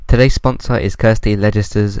Today's sponsor is Kirsty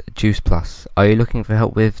Legister's Juice Plus. Are you looking for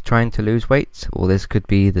help with trying to lose weight? Well, this could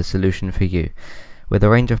be the solution for you. With a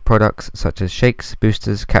range of products such as shakes,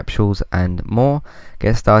 boosters, capsules and more,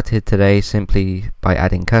 get started today simply by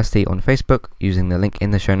adding Kirsty on Facebook using the link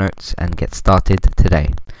in the show notes and get started today.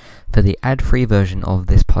 For the ad-free version of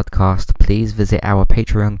this podcast, please visit our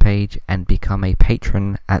Patreon page and become a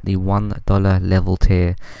patron at the $1 level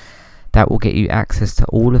tier. That will get you access to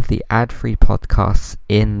all of the ad-free podcasts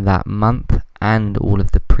in that month and all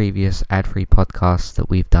of the previous ad-free podcasts that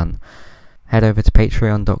we've done. Head over to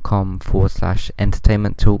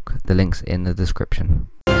patreon.com/entertainment talk. The link's in the description.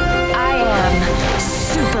 I am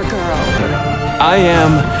Supergirl. I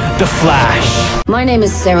am the Flash. My name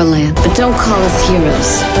is Sarah Land, but don't call us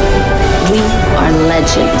heroes. We are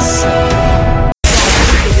legends.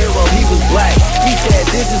 Hero, he was black. He said,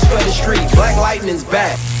 "This is for the street. Black Lightning's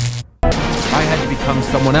back." I had to become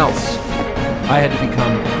someone else. I had to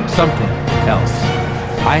become something else.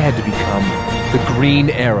 I had to become the Green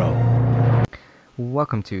Arrow.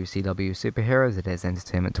 Welcome to CW Superheroes. It is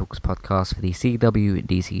Entertainment Talks podcast for the CW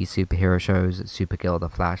DC superhero shows Supergirl, The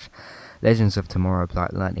Flash, Legends of Tomorrow,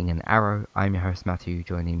 Black Lightning and Arrow. I'm your host Matthew.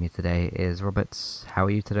 Joining me today is Roberts. How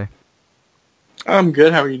are you today? I'm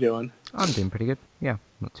good. How are you doing? I'm doing pretty good. Yeah,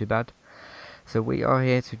 not too bad. So we are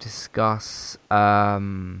here to discuss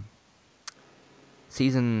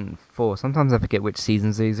Season 4. Sometimes I forget which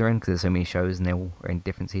seasons these are in because there's so many shows and they all are in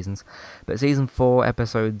different seasons. But Season 4,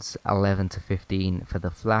 episodes 11 to 15 for The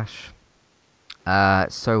Flash.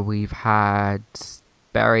 So we've had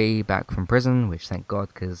Barry back from prison, which thank God,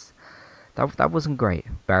 because that wasn't great.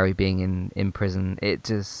 Barry being in prison. It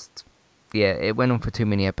just, yeah, it went on for too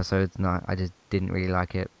many episodes and I just didn't really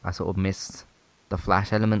like it. I sort of missed the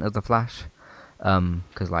Flash element of The Flash.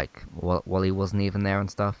 Because like Wally wasn't even there and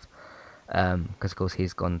stuff. Because of course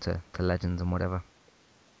he's gone to Legends and whatever.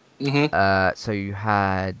 Mm-hmm. So you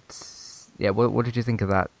had, yeah. What did you think of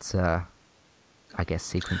that? I guess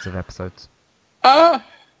sequence of episodes.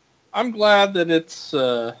 I'm glad that it's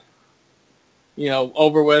over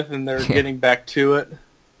with and they're getting back to it.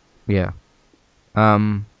 Yeah.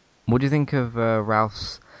 What do you think of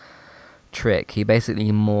Ralph's trick? He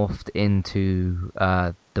basically morphed into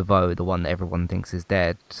DeVoe, the one that everyone thinks is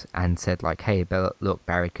dead, and said like, hey, look,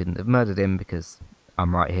 Barry couldn't have murdered him because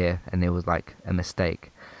I'm right here, and it was like a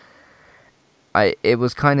mistake. It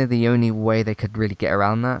was kind of the only way they could really get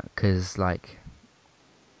around that, because like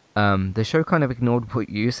the show kind of ignored what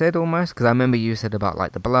you said almost, because I remember you said about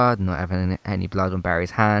like the blood, not having any blood on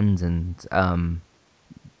Barry's hands, and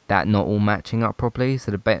that not all matching up properly.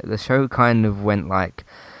 So the show kind of went like,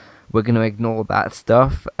 we're going to ignore that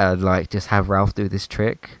stuff and like just have Ralph do this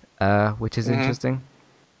trick, which is interesting.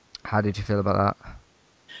 How did you feel about that?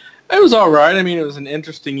 It was all right. I mean, it was an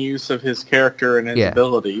interesting use of his character and his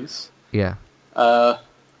abilities. Yeah. Of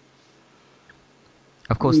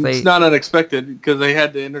course, it's not unexpected because they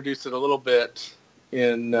had to introduce it a little bit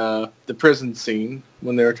in the prison scene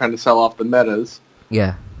when they were trying to sell off the metas.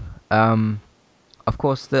 Yeah. Of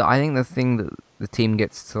course, I think the thing that the team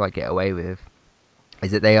gets to like get away with is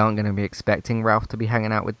that they aren't going to be expecting Ralph to be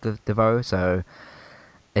hanging out with DeVoe, so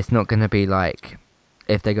it's not going to be like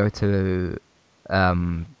if they go to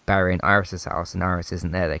Barry and Iris's house and Iris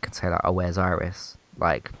isn't there, they can say like, oh, where's Iris?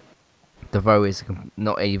 Like, DeVoe is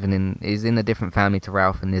not even is in a different family to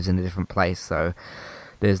Ralph and lives in a different place, so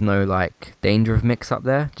there's no like danger of mix up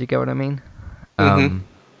there. Do you get what I mean?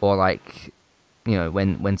 Or like,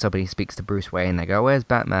 when somebody speaks to Bruce Wayne, they go, where's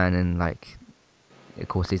Batman? And like, of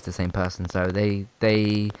course he's the same person, so they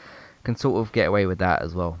can sort of get away with that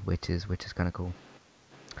as well, which is kind of cool.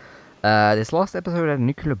 This last episode had a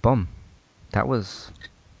nuclear bomb. That was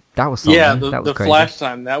something. Yeah, that was the crazy. Flash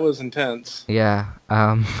time, that was intense. Yeah.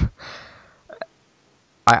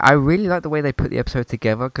 I really like the way they put the episode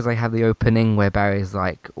together, because they have the opening where Barry's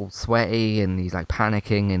like all sweaty and he's like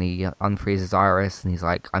panicking and he unfreezes Iris and he's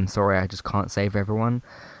like, I'm sorry, I just can't save everyone.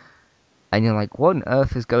 And you're like, what on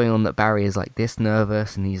earth is going on that Barry is like this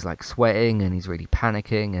nervous and he's like sweating and he's really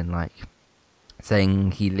panicking and like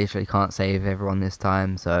saying he literally can't save everyone this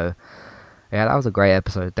time. So yeah, that was a great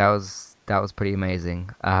episode. That was pretty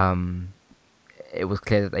amazing. It was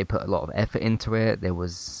clear that they put a lot of effort into it. There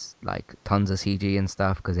was like tons of CG and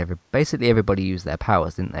stuff because basically everybody used their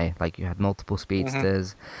powers, didn't they? Like you had multiple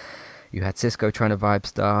speedsters. You had Cisco trying to vibe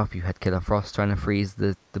stuff, you had Killer Frost trying to freeze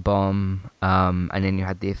the bomb, and then you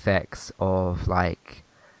had the effects of, like,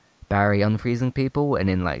 Barry unfreezing people, and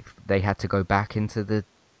then, like, they had to go back into the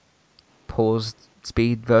paused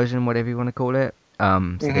speed version, whatever you want to call it.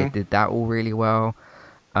 So they did that all really well.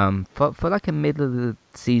 For like a middle of the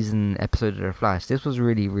season episode of The Flash, this was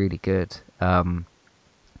really, really good.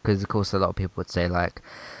 because of course a lot of people would say like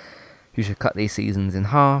you should cut these seasons in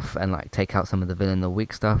half and like take out some of the villain of the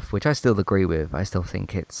week stuff, which I still agree with. I still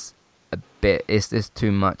think it's a bit, it's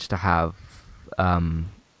too much to have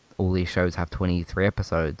all these shows have 23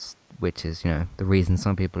 episodes, which is, you know, the reason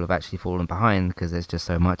some people have actually fallen behind, because there's just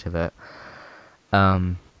so much of it.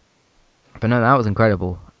 But no, that was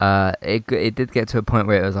incredible. It did get to a point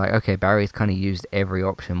where it was like, okay, Barry's kind of used every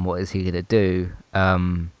option. What is he gonna do?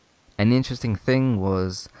 And the interesting thing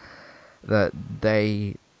was that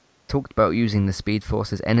they talked about using the Speed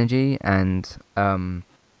Force's energy, and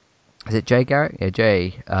is it Jay Garrick? Yeah,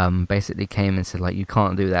 Jay basically came and said like, you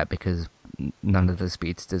can't do that because none of the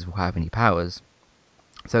speedsters will have any powers.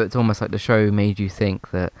 So it's almost like the show made you think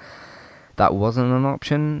that that wasn't an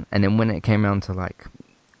option, and then when it came around to like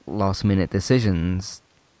last minute decisions,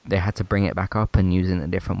 they had to bring it back up and use it in a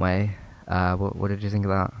different way. What did you think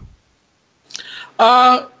of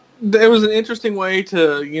that? It was an interesting way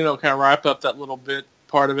to, you know, kind of wrap up that little bit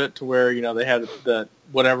part of it to where, you know, they had that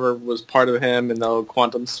whatever was part of him in the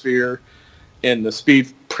quantum sphere in the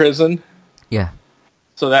Speed prison. Yeah.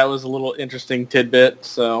 So that was a little interesting tidbit.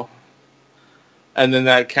 So, and then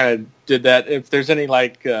that kind of did that. If there's any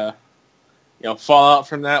like, you know, fallout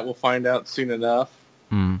from that, we'll find out soon enough.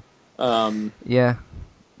 Yeah,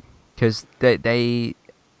 because they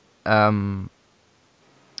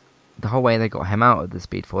the whole way they got him out of the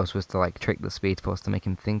Speed Force was to like trick the Speed Force to make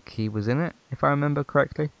him think he was in it, if I remember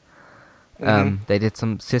correctly. They did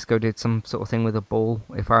Cisco did some sort of thing with a ball,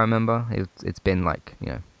 if I remember. It's been like, you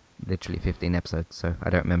know, literally 15 episodes, so I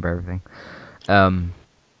don't remember everything.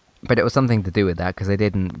 But it was something to do with that, because they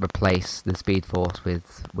didn't replace the Speed Force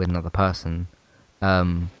with another person.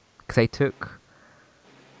 Because they took...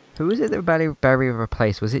 Who was it that Barry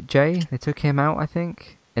replaced? Was it Jay? They took him out, I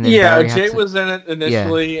think? And then yeah, Barry Jay was in it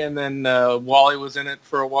initially, and then Wally was in it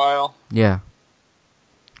for a while. Yeah.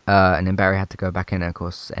 And then Barry had to go back in, of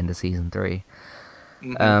course, end of season 3.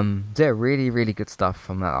 Yeah, really, really good stuff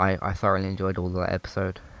from that. I thoroughly enjoyed all of that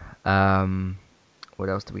episode. What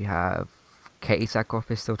else do we have? Katie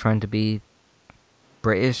Sackhoff is still trying to be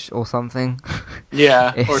British or something.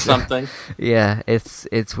 Yeah, or something. Yeah,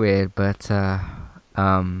 it's weird, but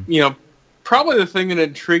you know, probably the thing that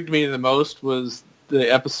intrigued me the most was the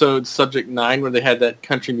episode Subject 9, where they had that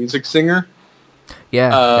country music singer. Yeah,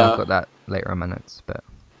 I've got that later on my notes, but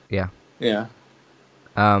yeah. Yeah.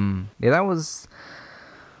 Yeah, that was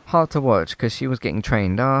hard to watch because she was getting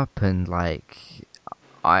trained up, and like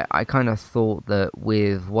I kind of thought that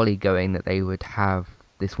with Wally going that they would have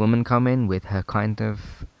this woman come in with her kind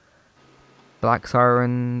of Black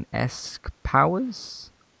Siren-esque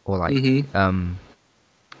powers, or like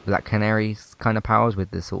Black Canary's kind of powers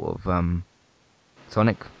with this sort of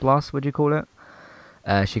sonic blast, would you call it?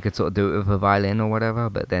 She could sort of do it with a violin or whatever,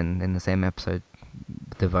 but then in the same episode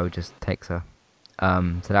DeVoe just takes her.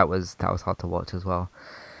 So that was hard to watch as well.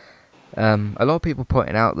 A lot of people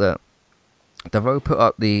pointed out that DeVoe put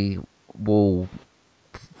up the wall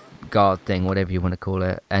guard thing, whatever you want to call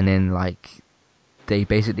it, and then like they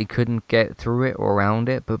basically couldn't get through it or around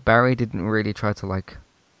it, but Barry didn't really try to like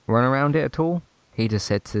run around it at all. He just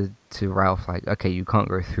said to Ralph like, okay, you can't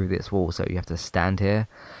go through this wall, so you have to stand here.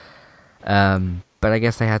 But I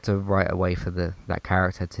guess they had to write a way for that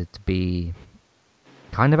character to be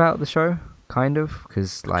kind of out of the show, kind of,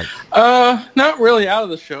 because like not really out of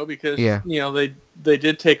the show, because yeah. You know, they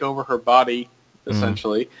did take over her body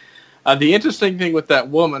essentially. The interesting thing with that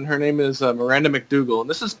woman, her name is Miranda McDougal, and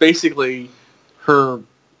this is basically her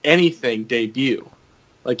anything debut.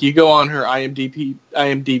 Like, you go on her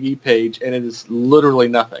IMDb page, and it is literally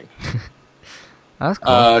nothing. That's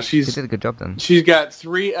cool. She did a good job then. She's got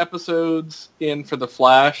 3 episodes in for The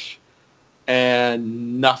Flash,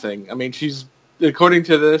 and nothing. I mean, according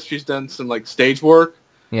to this, she's done some like stage work.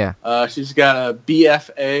 Yeah. She's got a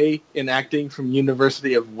BFA in acting from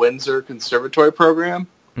University of Windsor Conservatory program.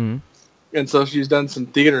 And so she's done some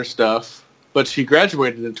theater stuff, but she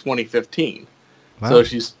graduated in 2015. Wow. So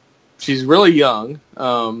she's really young,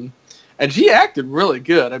 and she acted really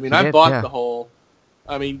good. I mean, I bought the whole...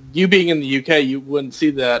 I mean, you being in the UK, you wouldn't see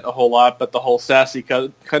that a whole lot, but the whole sassy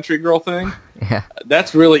country girl thing, yeah,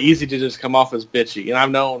 that's really easy to just come off as bitchy. And I've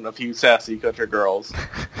known a few sassy country girls,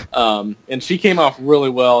 and she came off really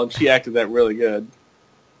well, and she acted that really good.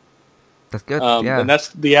 That's good, yeah. And that's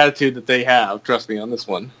the attitude that they have, trust me, on this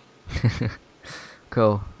one.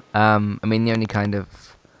 Cool. I mean, the only kind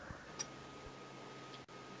of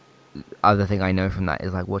other thing I know from that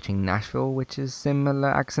is like watching Nashville, which is similar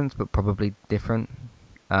accents, but probably different.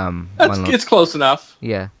 It's close enough.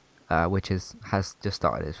 Yeah, which has just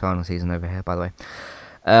started its final season over here, by the way.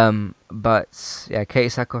 But yeah, Katie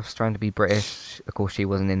Sackhoff's trying to be British. Of course, she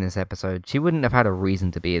wasn't in this episode. She wouldn't have had a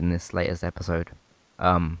reason to be in this latest episode.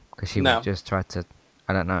 Because she would No. just try to.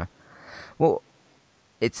 I don't know. Well,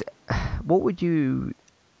 it's what would you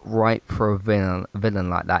write for a villain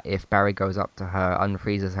like that if Barry goes up to her,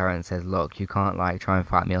 unfreezes her, and says, "Look, you can't like try and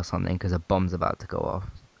fight me or something because a bomb's about to go off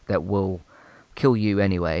that will kill you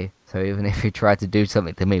anyway. So even if you try to do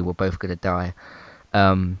something to me, we're both gonna die."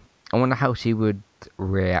 I wonder how she would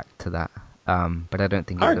react to that. But I don't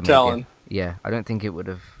think it would Hard have telling. made it. Yeah, I don't think it would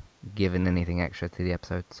have given anything extra to the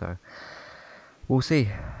episode. So we'll see.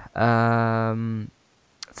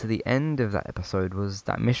 So the end of that episode was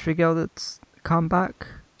that mystery girl that's come back.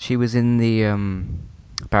 She was in the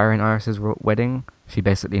Barry and Iris's wedding. She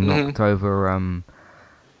basically knocked over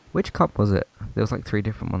which cup was it? There was like 3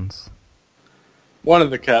 different ones. One of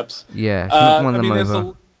the cups. Yeah, she knocked one of them there's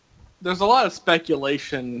over. there's a lot of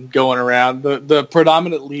speculation going around. The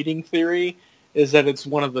predominant leading theory is that it's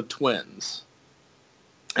one of the twins.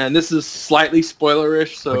 And this is slightly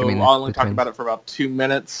spoilerish, What do so you mean, I'll only the talk twins? about it for about 2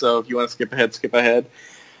 minutes. So if you want to skip ahead, skip ahead.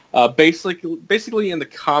 Basically in the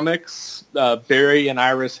comics, Barry and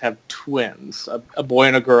Iris have twins, a boy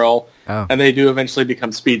and a girl, Oh. and they do eventually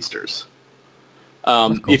become speedsters.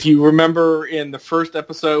 Cool. If you remember in the first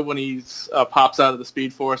episode when he pops out of the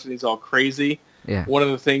Speed Force and he's all crazy, Yeah. one of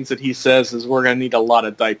the things that he says is we're going to need a lot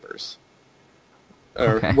of diapers.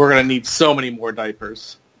 Or Okay. we're going to need so many more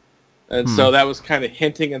diapers. And so that was kind of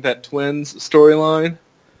hinting at that twins storyline.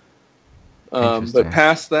 Interesting. But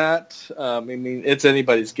past that, I mean, it's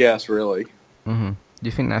anybody's guess, really. Do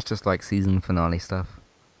you think that's just like season finale stuff?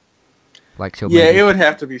 Like she'll Yeah, maybe, it would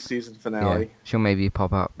have to be season yeah, finale. she'll maybe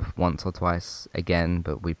pop up once or twice again,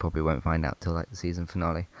 but we probably won't find out till like the season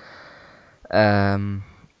finale.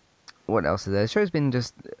 What else is there? The show's been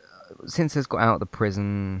just since it's got out of the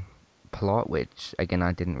prison plot, which again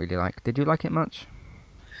I didn't really like. Did you like it much?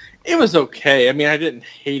 It was okay. I mean, I didn't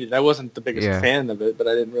hate it. I wasn't the biggest Yeah. fan of it, but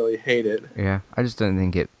I didn't really hate it. Yeah, I just don't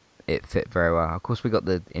think it fit very well. Of course, we got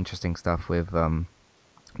the interesting stuff with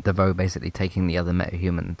DeVoe basically taking the other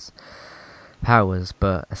metahumans' powers,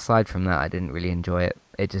 but aside from that, I didn't really enjoy it.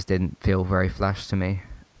 It just didn't feel very Flash to me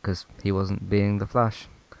because he wasn't being the Flash.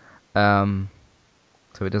 So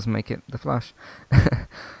it doesn't make it the Flash.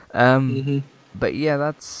 But yeah,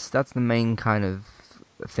 that's the main kind of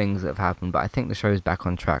things that have happened. But I think the show's back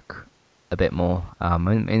on track a bit more. I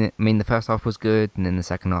mean, the first half was good, and then the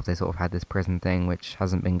second half they sort of had this prison thing, which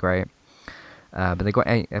hasn't been great. But they got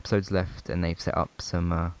 8 episodes left, and they've set up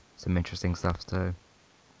some interesting stuff. So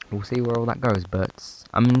we'll see where all that goes. But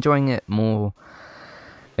I'm enjoying it more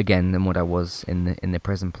again than what I was in the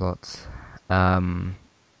prison plots.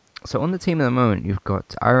 So on the team at the moment, you've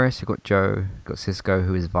got Iris, you've got Joe, you've got Cisco,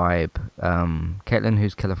 who is Vibe, Caitlin,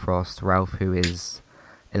 who's Killer Frost, Ralph, who is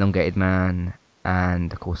Elongated Man,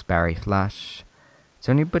 and of course Barry Flash. Is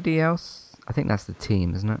there anybody else? I think that's the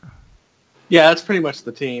team, isn't it? Yeah, that's pretty much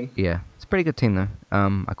the team. Yeah, it's a pretty good team though.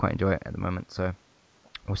 I quite enjoy it at the moment, so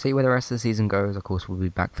we'll see where the rest of the season goes. Of course, we'll be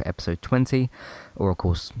back for episode 20, or of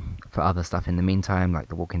course for other stuff in the meantime, like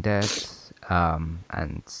The Walking Dead,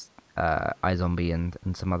 and iZombie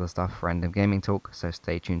and some other stuff, random gaming talk. So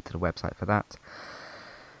stay tuned to the website for that.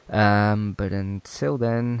 But until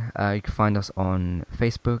then, you can find us on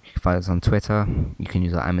Facebook, you can find us on Twitter, you can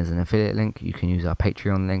use our Amazon affiliate link, you can use our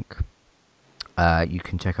Patreon link. You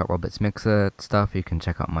can check out Robert's Mixer stuff, you can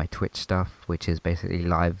check out my Twitch stuff, which is basically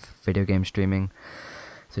live video game streaming.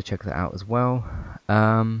 So check that out as well.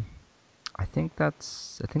 I think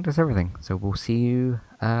that's everything. So we'll see you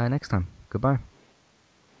next time. Goodbye.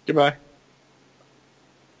 Goodbye.